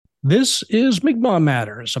This is Mi'kmaq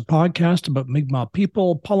Matters, a podcast about Mi'kmaq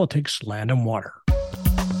people, politics, land, and water.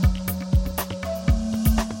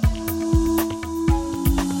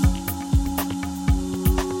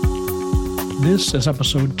 This is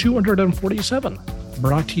episode 247,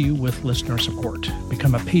 brought to you with listener support.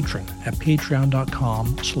 Become a patron at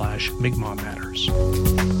patreon.com/Mi'kmaq Matters.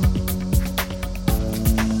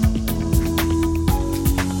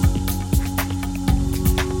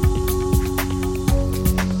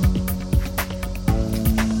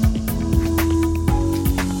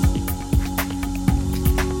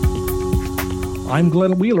 I'm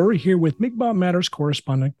Glenn Wheeler, here with Mi'kmaq Matters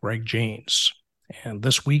correspondent Greg Janes. And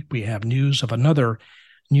this week we have news of another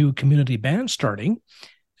new community band starting,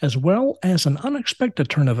 as well as an unexpected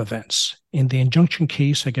turn of events in the injunction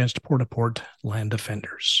case against Port-au-Port land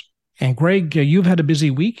defenders. And Greg, you've had a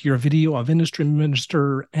busy week. Your video of Industry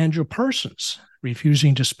Minister Andrew Parsons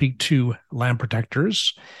refusing to speak to land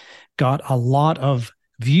protectors got a lot of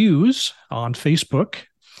views on Facebook.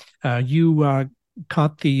 You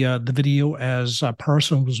caught the video as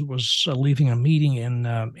Parsons was leaving a meeting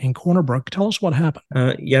in Corner Brook. Tell us what happened.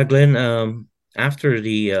 Glenn. After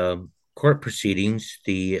the court proceedings,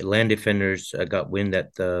 the land defenders got wind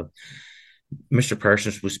that Mr.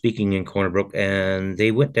 Parsons was speaking in Corner Brook, and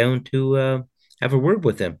they went down to have a word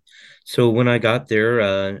with him. So when I got there,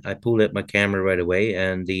 I pulled out my camera right away,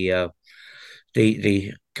 and they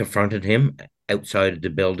confronted him outside of the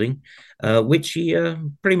building, which he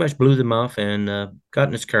pretty much blew them off and got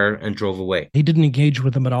in his car and drove away. He didn't engage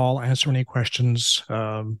with them at all, answer any questions,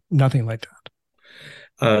 nothing like that.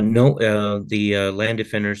 No, the land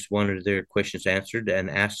defenders wanted their questions answered and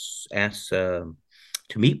asked to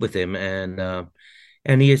meet with him, and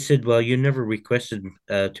he had said, "Well, you never requested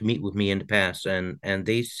to meet with me in the past," and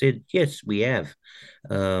they said, "Yes, we have."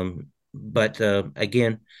 But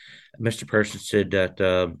again, Mr. Person said that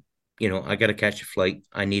I got to catch a flight.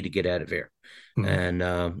 I need to get out of here, and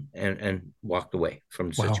walked away from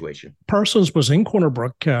the situation. Parsons was in Corner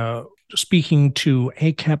Brook speaking to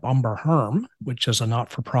ACAP Umber which is a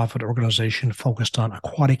not-for-profit organization focused on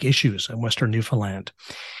aquatic issues in Western Newfoundland.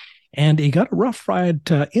 And he got a rough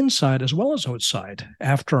ride inside as well as outside.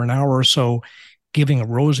 After an hour or so giving a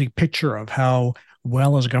rosy picture of how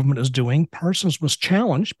well his government is doing, Parsons was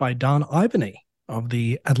challenged by Don Ivany of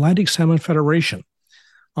the Atlantic Salmon Federation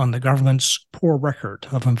on the government's poor record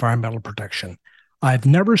of environmental protection. "I've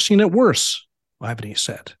never seen it worse," Ivany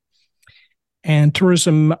said. And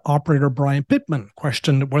tourism operator Brian Pittman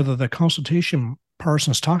questioned whether the consultation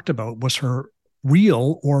Parsons talked about was for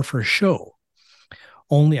real or for show.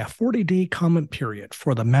 Only a 40-day comment period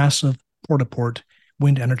for the massive Port-au-Port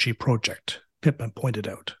wind energy project, Pittman pointed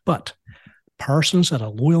out. But Parsons had a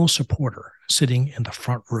loyal supporter sitting in the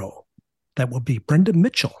front row. That would be Brendan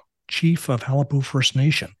Mitchell, chief of Qalipu First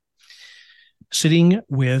Nation, sitting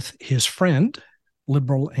with his friend,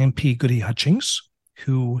 Liberal MP Goody Hutchings,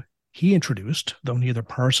 who he introduced, though neither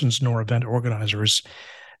Parsons nor event organizers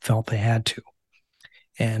felt they had to.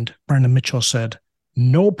 And Brendan Mitchell said,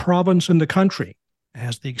 "No province in the country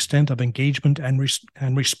has the extent of engagement and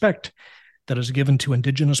respect that is given to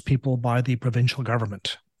Indigenous people by the provincial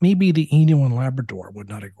government." Maybe the Innu and Labrador would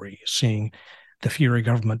not agree, seeing the Furey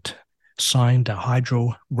government signed a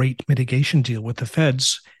hydro rate mitigation deal with the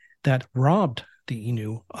feds that robbed the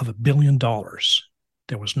Innu of $1 billion.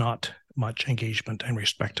 There was not much engagement and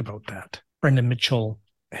respect about that. Brendan Mitchell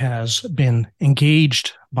has been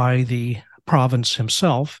engaged by the province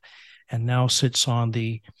himself and now sits on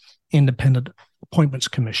the Independent Appointments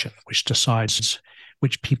Commission, which decides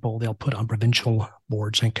which people they'll put on provincial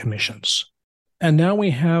boards and commissions. And now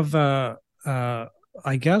we have, I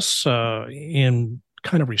guess, in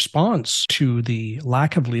kind of response to the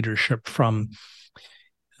lack of leadership from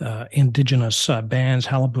Indigenous bands,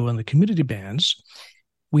 Qalipu and the community bands,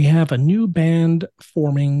 we have a new band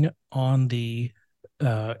forming on the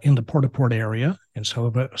in the Port-au-Port area in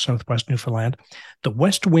southwest Newfoundland, the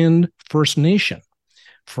West Wind First Nation,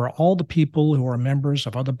 for all the people who are members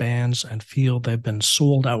of other bands and feel they've been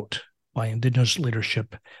sold out by Indigenous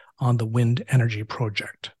leadership on the wind energy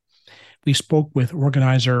project. We spoke with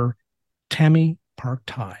organizer Tammy Park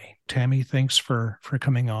Tai. Tammy, thanks for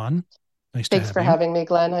coming on. Nice to have you. Thanks for having me,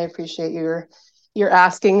 Glenn. I appreciate your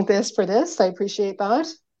asking this for this. I appreciate that.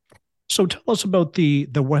 So tell us about the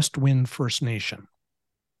West Wind First Nation.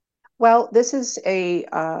 Well, this is a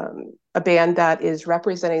band that is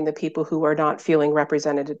representing the people who are not feeling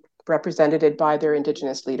represented by their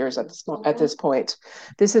Indigenous leaders at this point.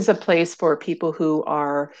 This is a place for people who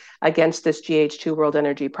are against this GH2 World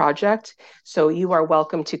Energy Project. So you are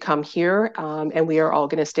welcome to come here, and we are all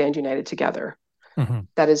going to stand united together.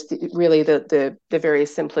 That is really the very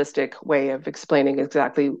simplistic way of explaining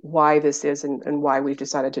exactly why this is and why we've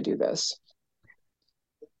decided to do this.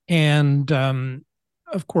 And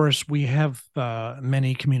of course, we have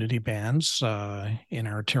many community bands in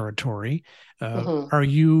our territory. Are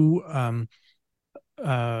you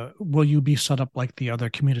will you be set up like the other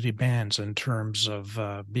community bands in terms of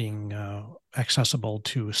being accessible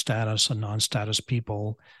to status and non-status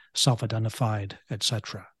people, self-identified,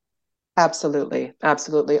 etc.? Absolutely,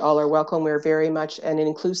 absolutely. All are welcome. We're very much an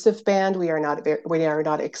inclusive band. We are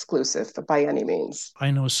not exclusive by any means.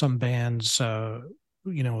 I know some bands,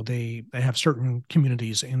 they have certain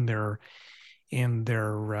communities in their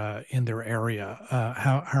area.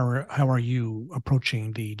 How are you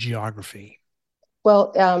approaching the geography?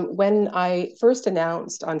 Well, when I first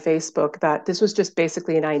announced on Facebook that this was just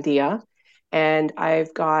basically an idea, and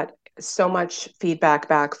I've got so much feedback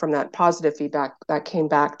back from that, positive feedback that came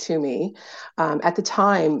back to me. At the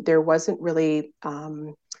time, there wasn't really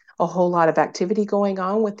a whole lot of activity going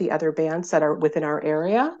on with the other bands that are within our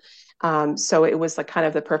area. So it was like kind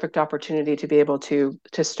of the perfect opportunity to be able to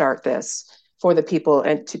start this for the people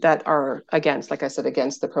that are against, like I said,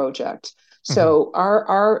 against the project. So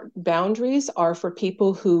our boundaries are for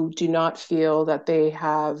people who do not feel that they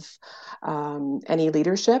have any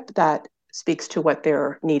leadership that speaks to what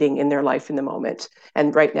they're needing in their life in the moment.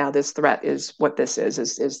 And right now, this threat is what this is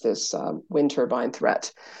this wind turbine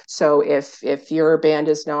threat. So if your band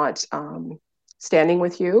is not standing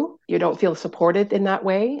with you, you don't feel supported in that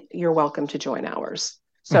way, you're welcome to join ours.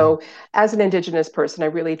 So as an Indigenous person, I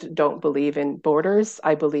really don't believe in borders.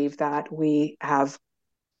 I believe that we have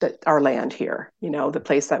our land here, the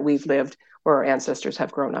place that we've lived, where our ancestors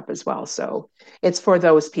have grown up as well. So it's for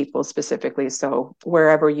those people specifically. So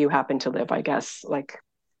wherever you happen to live, I guess,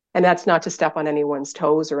 and that's not to step on anyone's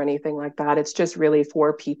toes or anything like that. It's just really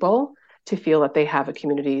for people to feel that they have a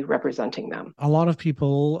community representing them. A lot of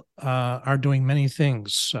people are doing many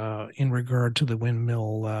things in regard to the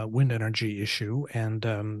wind energy issue.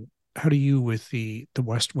 And how do you, with the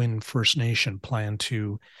West Wind First Nation, plan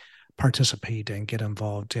to participate and get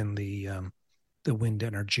involved in the wind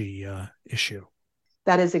energy issue?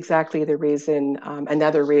 That is exactly the reason,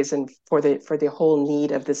 another reason for the whole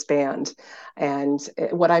need of this band. And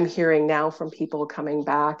what I'm hearing now from people coming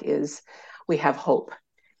back is we have hope,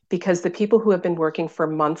 because the people who have been working for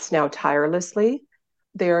months now tirelessly,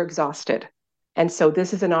 they're exhausted. And so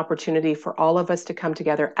this is an opportunity for all of us to come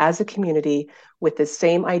together as a community with the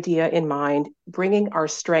same idea in mind, bringing our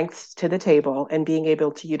strengths to the table and being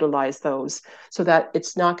able to utilize those so that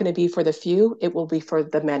it's not going to be for the few, it will be for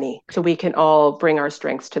the many. So we can all bring our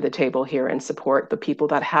strengths to the table here and support the people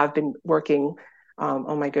that have been working,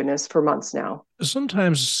 oh my goodness, for months now.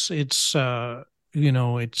 Sometimes it's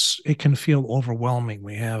it can feel overwhelming.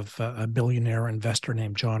 We have a billionaire investor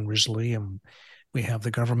named John Risley, and we have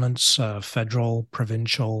the governments, federal,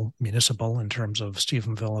 provincial, municipal, in terms of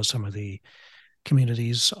Stephenville and some of the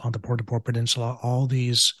communities on the Port-au-Port Peninsula. All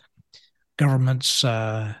these governments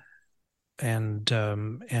and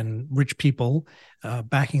rich people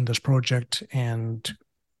backing this project, and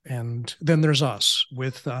then there's us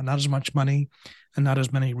with not as much money and not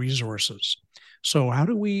as many resources. So how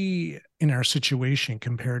do we, in our situation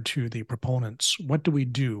compared to the proponents, what do we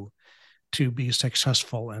do to be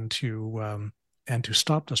successful and to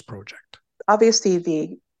stop this project? Obviously,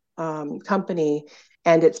 the company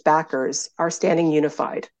and its backers are standing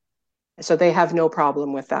unified. So they have no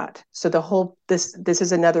problem with that. So this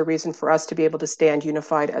is another reason for us to be able to stand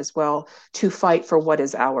unified as well, to fight for what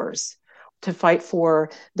is ours, to fight for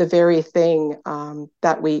the very thing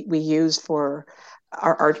that we use for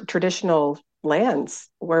our traditional lands,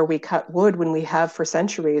 where we cut wood when we have for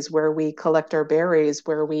centuries, where we collect our berries,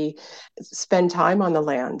 where we spend time on the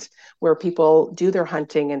land, where people do their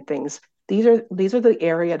hunting and things. These are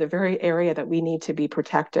the very area that we need to be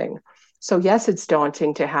protecting. So yes, it's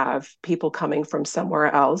daunting to have people coming from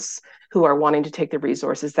somewhere else who are wanting to take the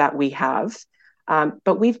resources that we have.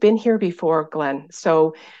 But we've been here before, Glenn.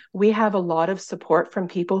 So we have a lot of support from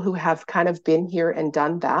people who have kind of been here and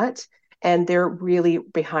done that. And they're really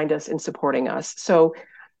behind us and supporting us. So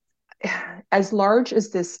as large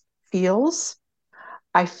as this feels,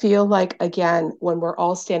 I feel like, again, when we're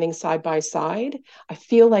all standing side by side, I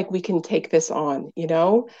feel like we can take this on,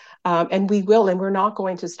 and we will, and we're not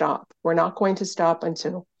going to stop. We're not going to stop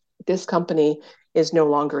until this company is no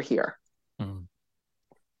longer here.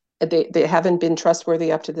 They haven't been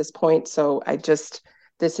trustworthy up to this point. So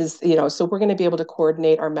this is, so we're going to be able to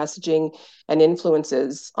coordinate our messaging and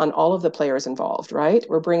influences on all of the players involved, right?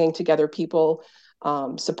 We're bringing together people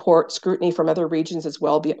support, scrutiny from other regions as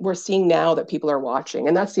well. We're seeing now that people are watching.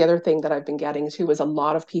 And that's the other thing that I've been getting to is a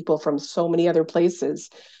lot of people from so many other places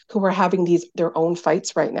who are having their own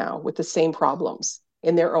fights right now with the same problems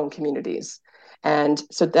in their own communities. And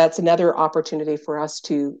so that's another opportunity for us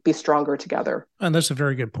to be stronger together. And that's a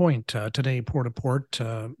very good point. Today, port to port,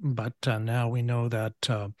 but now we know that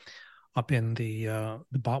up in the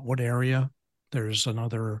Botwood area, there's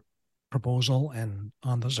another proposal, and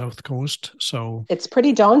on the South Coast. So it's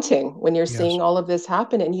pretty daunting when you're seeing all of this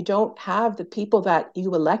happen, and you don't have the people that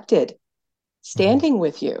you elected standing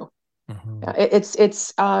with you.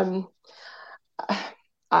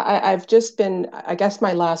 I've just been, I guess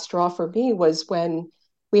my last straw for me was when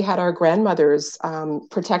we had our grandmothers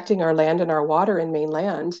protecting our land and our water in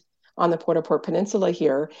mainland on the Port-au-Port Peninsula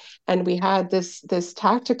here. And we had this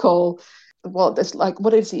tactical, this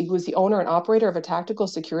he was the owner and operator of a tactical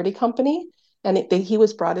security company. And he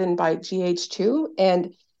was brought in by GH2.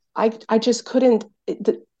 And I just couldn't,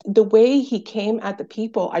 the way he came at the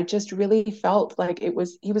people, I just really felt like he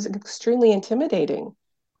was extremely intimidating.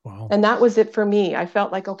 Wow. And that was it for me. I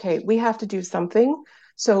felt like, okay, we have to do something.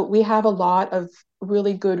 So we have a lot of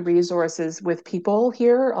really good resources with people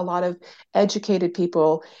here, a lot of educated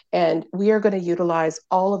people, and we are going to utilize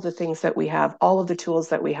all of the things that we have, all of the tools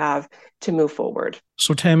that we have to move forward.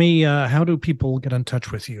 So Tammy, how do people get in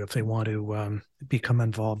touch with you if they want to become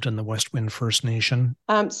involved in the West Wind First Nation?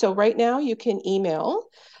 So right now you can email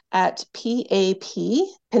at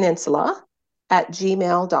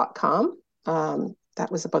pappeninsula@gmail.com. That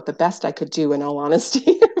was about the best I could do, in all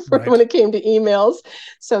honesty, when it came to emails.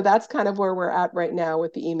 So that's kind of where we're at right now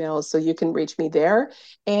with the emails. So you can reach me there.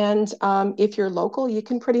 And if you're local, you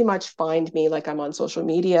can pretty much find me, like I'm on social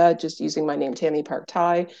media, just using my name, Tammy Park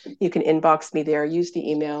Thai. You can inbox me there, use the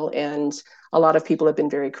email. And a lot of people have been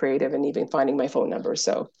very creative and even finding my phone number.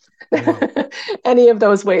 So any of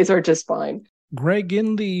those ways are just fine. Greg,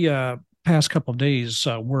 in the past couple of days,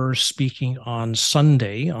 we're speaking on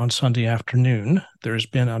Sunday afternoon. There's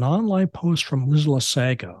been an online post from Liz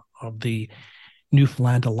Lasaga of the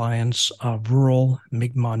Newfoundland Alliance of Rural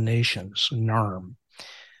Mi'kmaq Nations, NARM,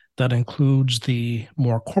 that includes the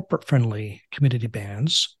more corporate-friendly community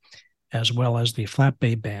bands, as well as the Flat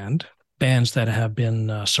Bay Band, bands that have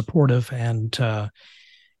been supportive and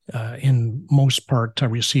in most part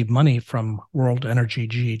receive money from World Energy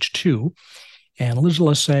GH2. And Liz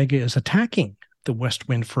Lasaga is attacking the West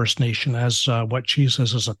Wind First Nation as what she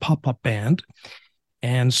says is a pop-up band,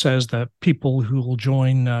 and says that people who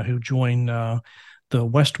join the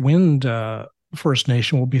West Wind First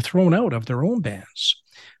Nation will be thrown out of their own bands.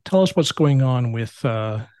 Tell us what's going on with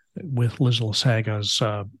Liz Lasaga's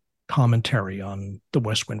commentary on the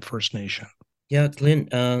West Wind First Nation. Yeah, Glenn,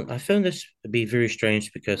 I found this to be very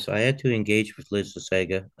strange because I had to engage with Liz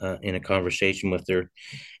Lasaga in a conversation with her,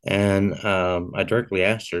 and I directly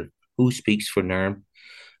asked her who speaks for NARM.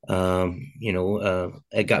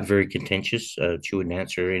 It got very contentious. She wouldn't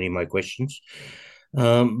answer any of my questions.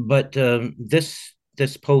 But this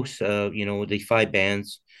post, the 5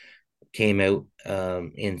 bands came out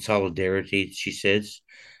in solidarity, she says,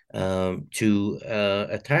 to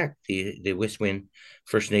attack the West Wind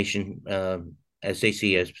First Nation, as they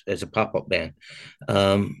see as a pop-up band.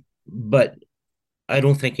 But I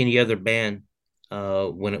don't think any other band,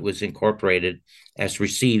 when it was incorporated, has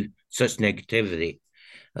received such negativity.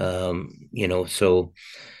 So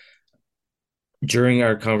during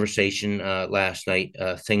our conversation last night,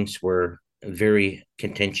 things were very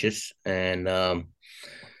contentious, and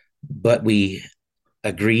but we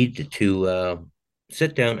agreed to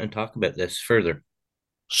sit down and talk about this further.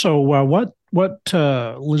 So what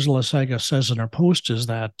Liz Lasaga says in her post is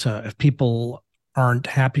that if people aren't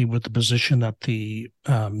happy with the position that the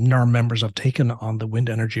NARM members have taken on the wind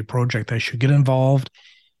energy project, they should get involved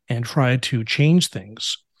and try to change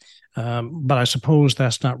things. But I suppose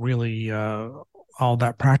that's not really all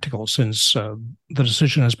that practical, since the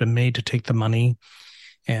decision has been made to take the money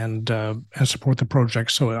and support the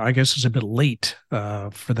project. So I guess it's a bit late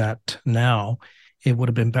for that now. It would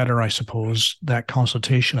have been better, I suppose, that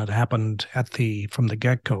consultation had happened from the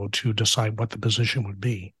get-go to decide what the position would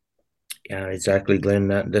be. Yeah, exactly, Glenn.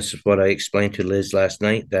 This is what I explained to Liz last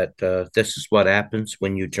night, that this is what happens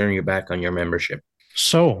when you turn your back on your membership.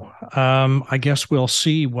 So I guess we'll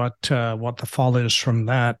see what the fall is from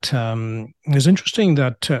that. It's interesting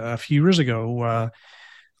that a few years ago,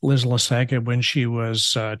 Liz Lasaga, when she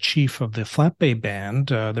was chief of the Flat Bay Band,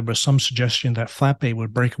 there was some suggestion that Flat Bay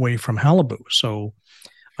would break away from Halibu. So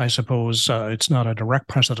I suppose it's not a direct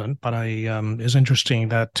precedent, but it's interesting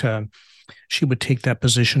that she would take that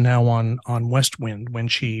position now on West Wind when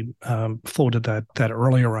she floated that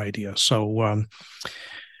earlier idea. So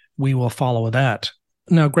we will follow that.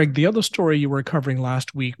 Now, Greg, the other story you were covering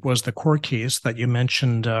last week was the court case that you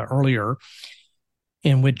mentioned earlier,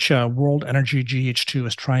 in which World Energy GH2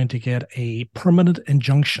 is trying to get a permanent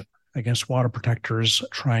injunction against water protectors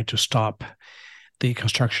trying to stop the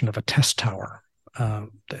construction of a test tower.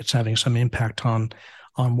 It's having some impact on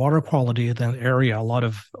water quality in that area. A lot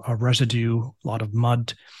of residue, a lot of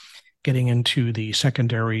mud getting into the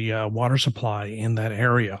secondary water supply in that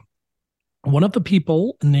area. One of the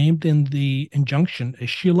people named in the injunction is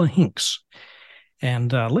Sheila Hinks.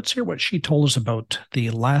 And let's hear what she told us about the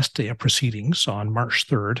last day of proceedings on March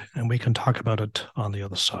 3rd, and we can talk about it on the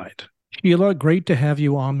other side. Sheila, great to have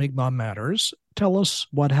you on Mi'kmaq Matters. Tell us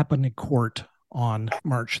what happened in court on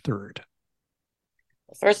March 3rd.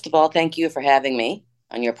 First of all, thank you for having me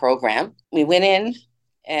on your program. We went in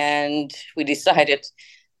and we decided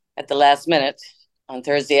at the last minute on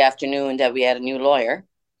Thursday afternoon that we had a new lawyer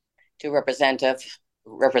to represent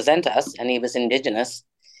us, and he was Indigenous.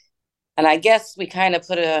 And I guess we kind of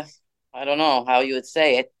put I don't know how you would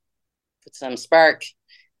say it, put some spark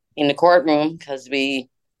in the courtroom, because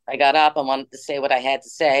I got up and wanted to say what I had to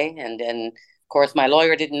say. And then, of course, my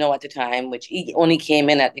lawyer didn't know at the time, which he only came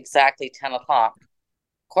in at exactly 10 o'clock.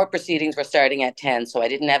 Court proceedings were starting at 10, so I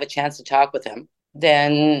didn't have a chance to talk with him.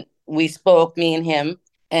 Then we spoke, me and him.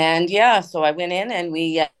 And so I went in and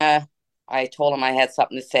I told him I had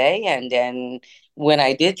something to say. And then when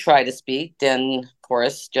I did try to speak, then, of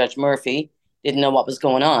course, Judge Murphy didn't know what was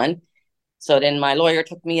going on. So then my lawyer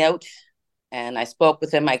took me out and I spoke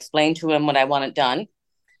with him. I explained to him what I wanted done.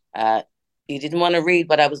 He didn't want to read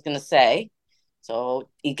what I was going to say. So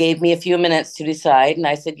he gave me a few minutes to decide. And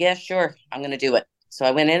I said, yeah, sure, I'm going to do it. So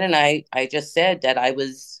I went in and I just said that I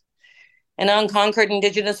was an unconquered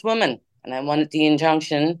Indigenous woman and I wanted the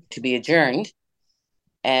injunction to be adjourned.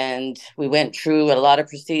 And we went through a lot of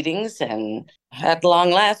proceedings, and at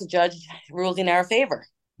long last, the judge ruled in our favor.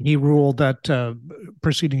 He ruled that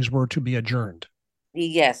proceedings were to be adjourned.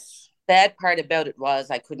 Yes. Bad part about it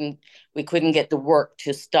was we couldn't get the work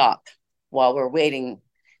to stop while we're waiting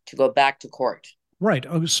to go back to court. Right.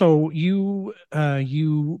 So you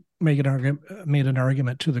made an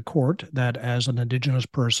argument to the court that as an Indigenous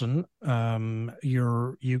person,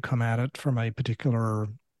 you come at it from a particular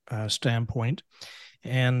standpoint.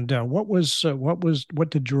 And what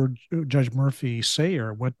did Judge Murphy say,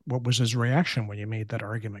 or what was his reaction when you made that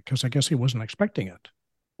argument? Because I guess he wasn't expecting it.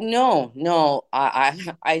 No,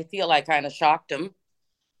 I feel I kind of shocked him.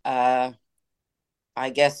 I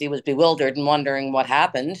guess he was bewildered and wondering what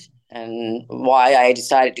happened and why I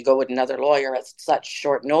decided to go with another lawyer at such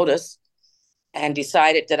short notice, and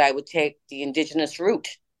decided that I would take the Indigenous route.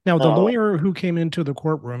 Now, the lawyer who came into the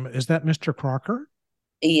courtroom, is that Mr. Crocker?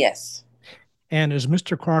 Yes. And is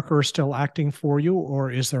Mr. Crocker still acting for you, or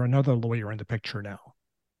is there another lawyer in the picture now?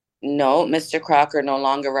 No, Mr. Crocker no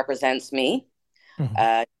longer represents me.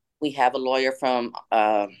 Mm-hmm. We have a lawyer from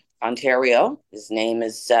Ontario. His name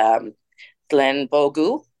is Glenn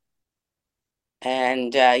Bogu.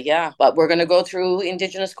 And but we're going to go through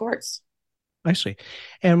Indigenous courts. I see.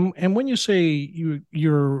 And when you say you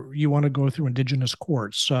want to go through Indigenous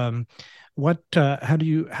courts, how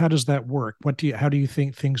does that work? How do you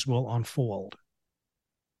think things will unfold?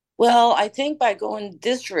 Well, I think by going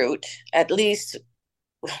this route, at least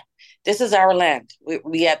this is our land.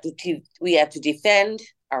 We have to defend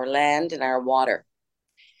our land and our water.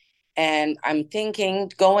 And I'm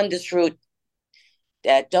thinking going this route,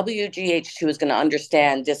 that WGH2 is going to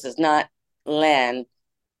understand this is not land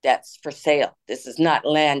that's for sale. This is not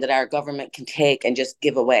land that our government can take and just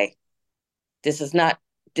give away. This is not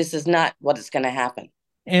what is going to happen.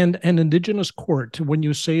 And an Indigenous court, when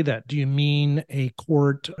you say that, do you mean a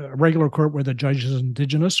regular court where the judge is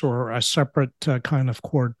Indigenous, or a separate kind of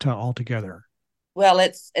court altogether? Well,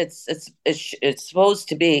 it's supposed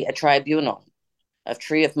to be a tribunal of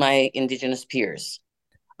three of my Indigenous peers.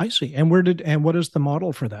 I see. And what is the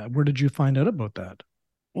model for that? Where did you find out about that?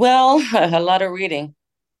 Well, a lot of reading.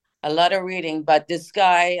 But this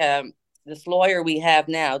guy, this lawyer we have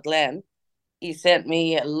now, Glenn, he sent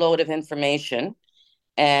me a load of information.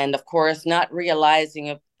 And of course, not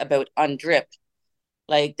realizing about UNDRIP,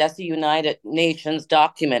 like that's the United Nations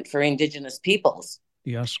document for Indigenous peoples.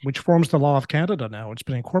 Yes, which forms the law of Canada now. It's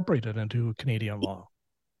been incorporated into Canadian law.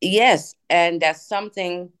 Yes, and that's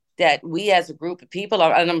something that we as a group of people,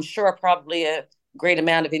 and I'm sure probably a great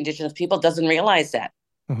amount of Indigenous people doesn't realize that.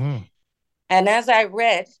 Mm-hmm. And as I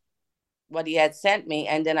read what he had sent me,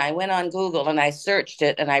 and then I went on Google and I searched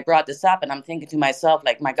it and I brought this up, and I'm thinking to myself,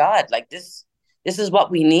 like, my God, like this is what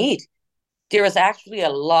we need. There is actually a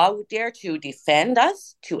law out there to defend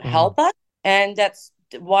us, to help us. And that's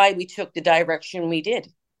why we took the direction we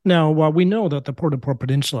did. Now, we know that the Port au Port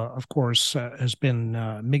Peninsula, of course, has been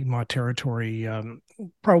Mi'kmaq territory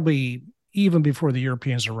probably even before the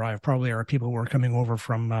Europeans arrived. Probably our people were coming over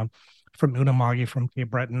from Unama'ki, from Cape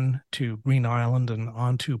Breton to Green Island and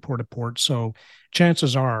on to Port au Port. So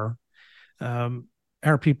chances are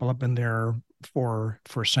our people have been there for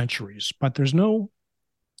centuries. But there's no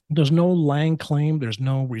land claim, there's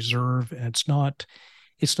no reserve, and it's not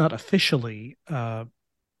officially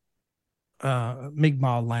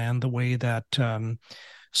Mi'kmaq land the way that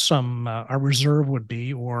some a reserve would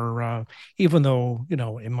be, or even though,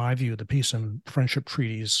 in my view, the peace and friendship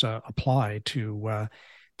treaties apply to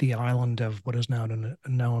the island of what is now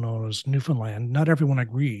known as Newfoundland. Not everyone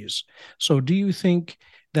agrees. So, do you think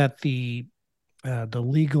that the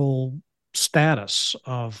legal status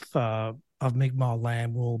of Mi'kmaq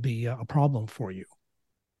land will be a problem for you?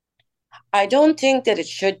 I don't think that it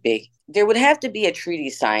should be. There would have to be a treaty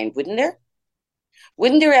signed, wouldn't there?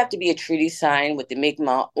 Wouldn't there have to be a treaty signed with the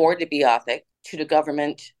Mi'kmaq or the Beothuk to the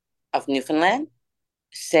government of Newfoundland,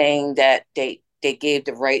 saying that they gave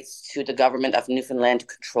the rights to the government of Newfoundland to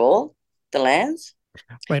control the lands?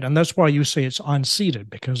 Right, and that's why you say it's unceded,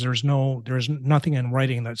 because there's nothing in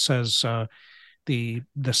writing that says the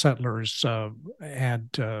settlers had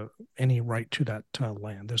any right to that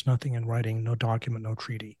land. There's nothing in writing, no document, no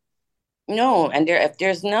treaty. No, and if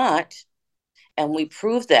there's not, and we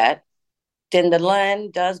prove that, then the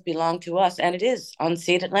land does belong to us, and it is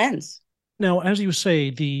unceded lands. Now, as you say,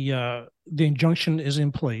 the injunction is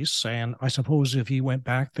in place, and I suppose if you went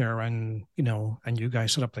back there and you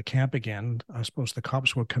guys set up the camp again, I suppose the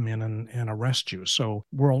cops would come in and arrest you. So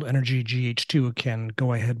World Energy GH2 can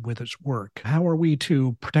go ahead with its work. How are we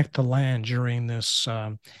to protect the land during this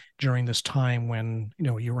time when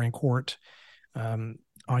you were in court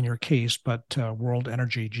on your case, but World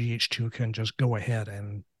Energy GH2 can just go ahead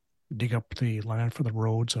and dig up the land for the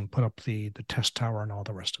roads and put up the test tower and all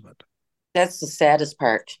the rest of it? That's the saddest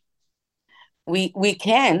part. We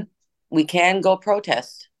can go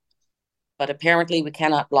protest, but apparently we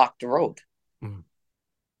cannot block the road.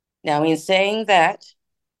 Now, in saying that,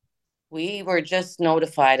 we were just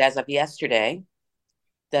notified as of yesterday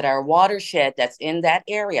that our watershed that's in that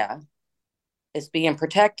area is being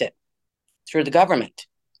protected through the government.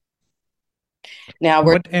 Now,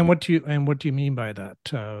 what do you mean by that?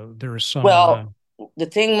 There is some. Well, the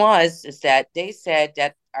thing is that they said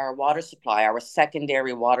that our water supply, our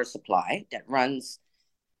secondary water supply that runs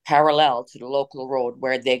parallel to the local road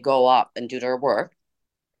where they go up and do their work,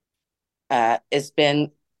 has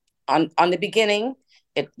been on the beginning.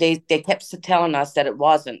 They kept telling us that it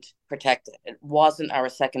wasn't protected. It wasn't our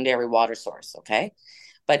secondary water source. Okay,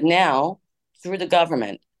 but now through the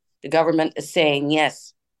government is saying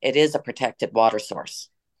yes, it is a protected water source.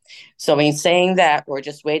 So in saying that, we're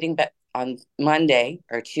just waiting on Monday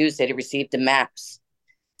or Tuesday to receive the maps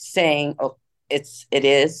saying it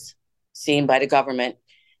is seen by the government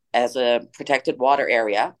as a protected water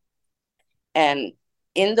area. And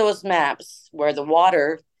in those maps where the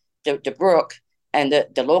water, the brook and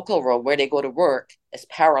the local road where they go to work is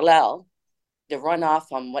parallel, the runoff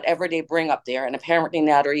from whatever they bring up there, and apparently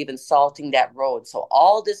now they're even salting that road. So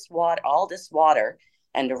all this water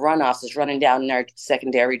and the runoffs is running down in our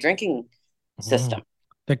secondary drinking system.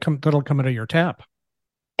 That'll come out of your tap.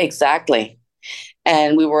 Exactly.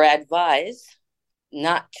 And we were advised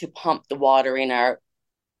not to pump the water in our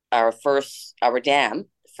dam,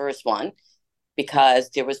 the first one, because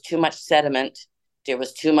there was too much sediment, there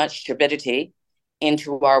was too much turbidity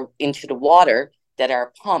into the water that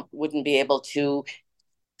our pump wouldn't be able to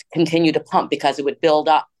continue to pump because it would build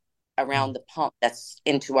up around the pump that's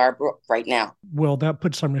into our brook right now. Will that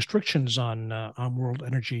put some restrictions on World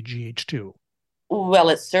Energy GH2? Well,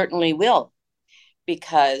 it certainly will,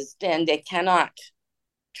 because then they cannot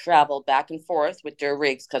travel back and forth with their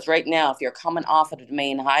rigs. Because right now, if you're coming off of the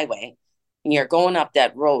main highway and you're going up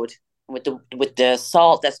that road with the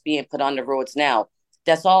salt that's being put on the roads now,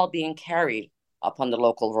 that's all being carried up on the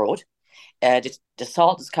local road. The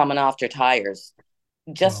salt is coming off their tires.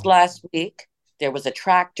 Just last week, there was a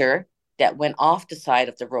tractor that went off the side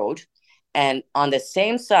of the road, and on the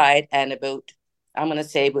same side, and about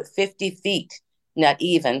 50 feet, not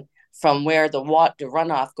even, from where the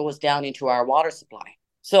runoff goes down into our water supply.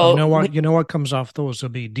 So you know what comes off those will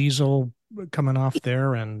be diesel coming off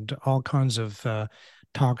there, and all kinds of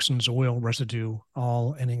toxins, oil residue,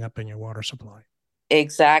 all ending up in your water supply.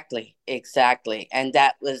 Exactly. And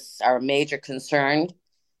that was our major concern.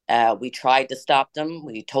 We tried to stop them.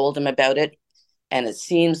 We told them about it. And it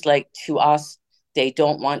seems like to us they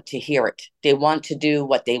don't want to hear it. They want to do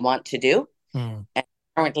what they want to do. And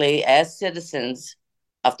currently, as citizens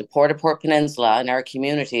of the Port au Port Peninsula and our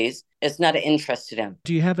communities, it's not an interest to them.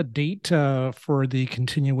 Do you have a date for the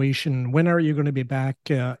continuation? When are you going to be back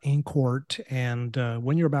in court? And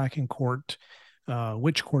when you're back in court,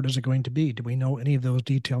 which court is it going to be? Do we know any of those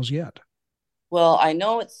details yet? Well, I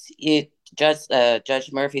know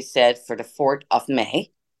Judge Murphy said for the 4th of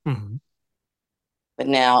May. Mm-hmm. But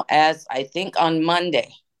now, as I think on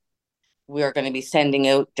Monday, we're going to be sending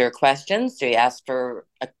out their questions. They asked for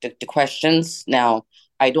the questions. Now,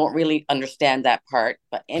 I don't really understand that part,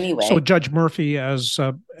 but anyway. So Judge Murphy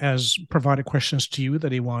has provided questions to you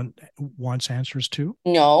that he wants answers to?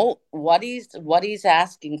 No, what he's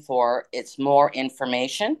asking for is more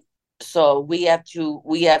information. So we have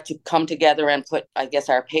to come together and put, I guess,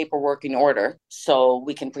 our paperwork in order so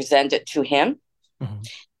we can present it to him. Mm-hmm.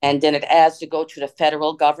 And then it has to go to the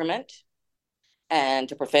federal government and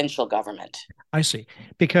to provincial government. I see.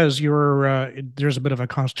 Because there's a bit of a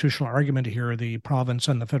constitutional argument here. The province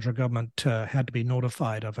and the federal government had to be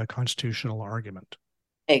notified of a constitutional argument.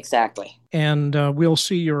 Exactly. And we'll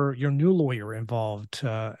see your new lawyer involved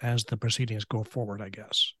as the proceedings go forward, I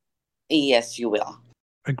guess. Yes, you will.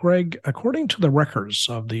 Greg, according to the records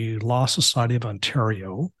of the Law Society of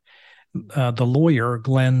Ontario, the lawyer,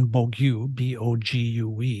 Glenn Bogue,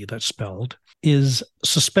 B-O-G-U-E, that's spelled, is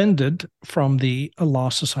suspended from the Law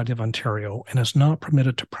Society of Ontario and is not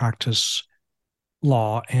permitted to practice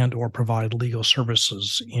law and or provide legal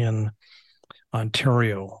services in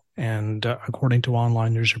Ontario. And according to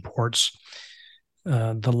online news reports,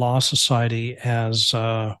 the Law Society has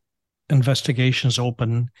investigations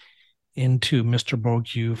open into Mr.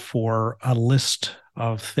 Bogue for a list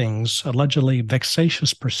of things, allegedly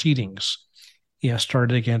vexatious proceedings he has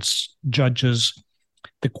started against judges,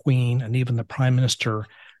 the Queen, and even the Prime Minister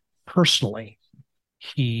personally.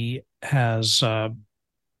 He has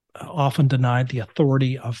often denied the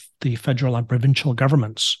authority of the federal and provincial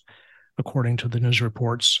governments, according to the news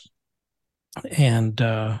reports. And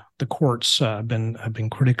the courts have been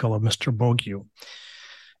critical of Mr. Bogue.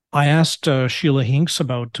 I asked Sheila Hinks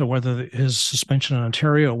about whether his suspension in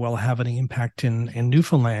Ontario will have any impact in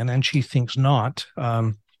Newfoundland, and she thinks not.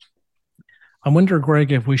 I wonder,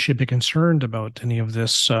 Greg, if we should be concerned about any of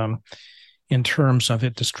this in terms of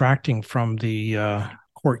it distracting from the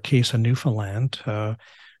court case in Newfoundland. Of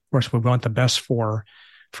course, we want the best for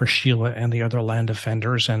Sheila and the other land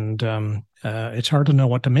offenders, and it's hard to know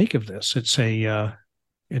what to make of this. It's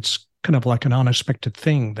kind of like an unexpected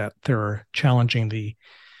thing that they're challenging the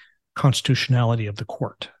constitutionality of the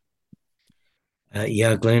court.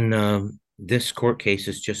 Yeah, Glenn, this court case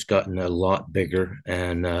has just gotten a lot bigger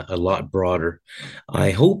and a lot broader.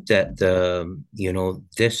 I hope that,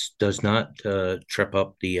 this does not trip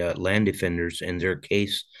up the land defenders in their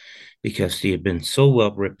case, because they have been so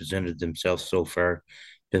well represented themselves so far,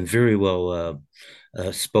 been very well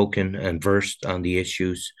spoken and versed on the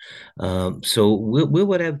issues. So we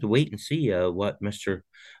would have to wait and see what Mr.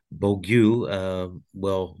 Bogue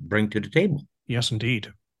will bring to the table. Yes,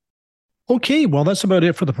 indeed. Okay, well, that's about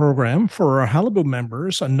it for the program. For our Halibu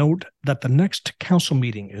members, a note that the next council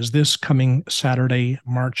meeting is this coming Saturday,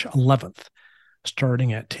 March 11th,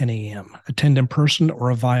 starting at 10 a.m. Attend in person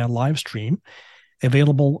or via live stream,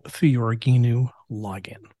 available through your GINU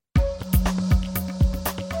login.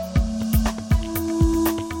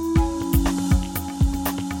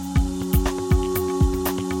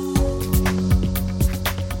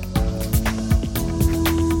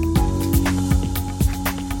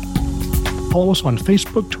 Follow us on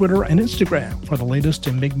Facebook, Twitter, and Instagram for the latest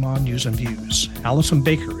in Mi'kmaq news and views. Allison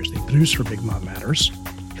Baker is the producer of Mi'kmaq Matters.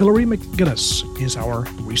 Hillary McGinnis is our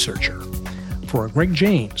researcher. For Greg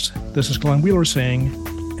James, this is Glenn Wheeler saying,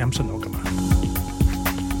 Amsanogama.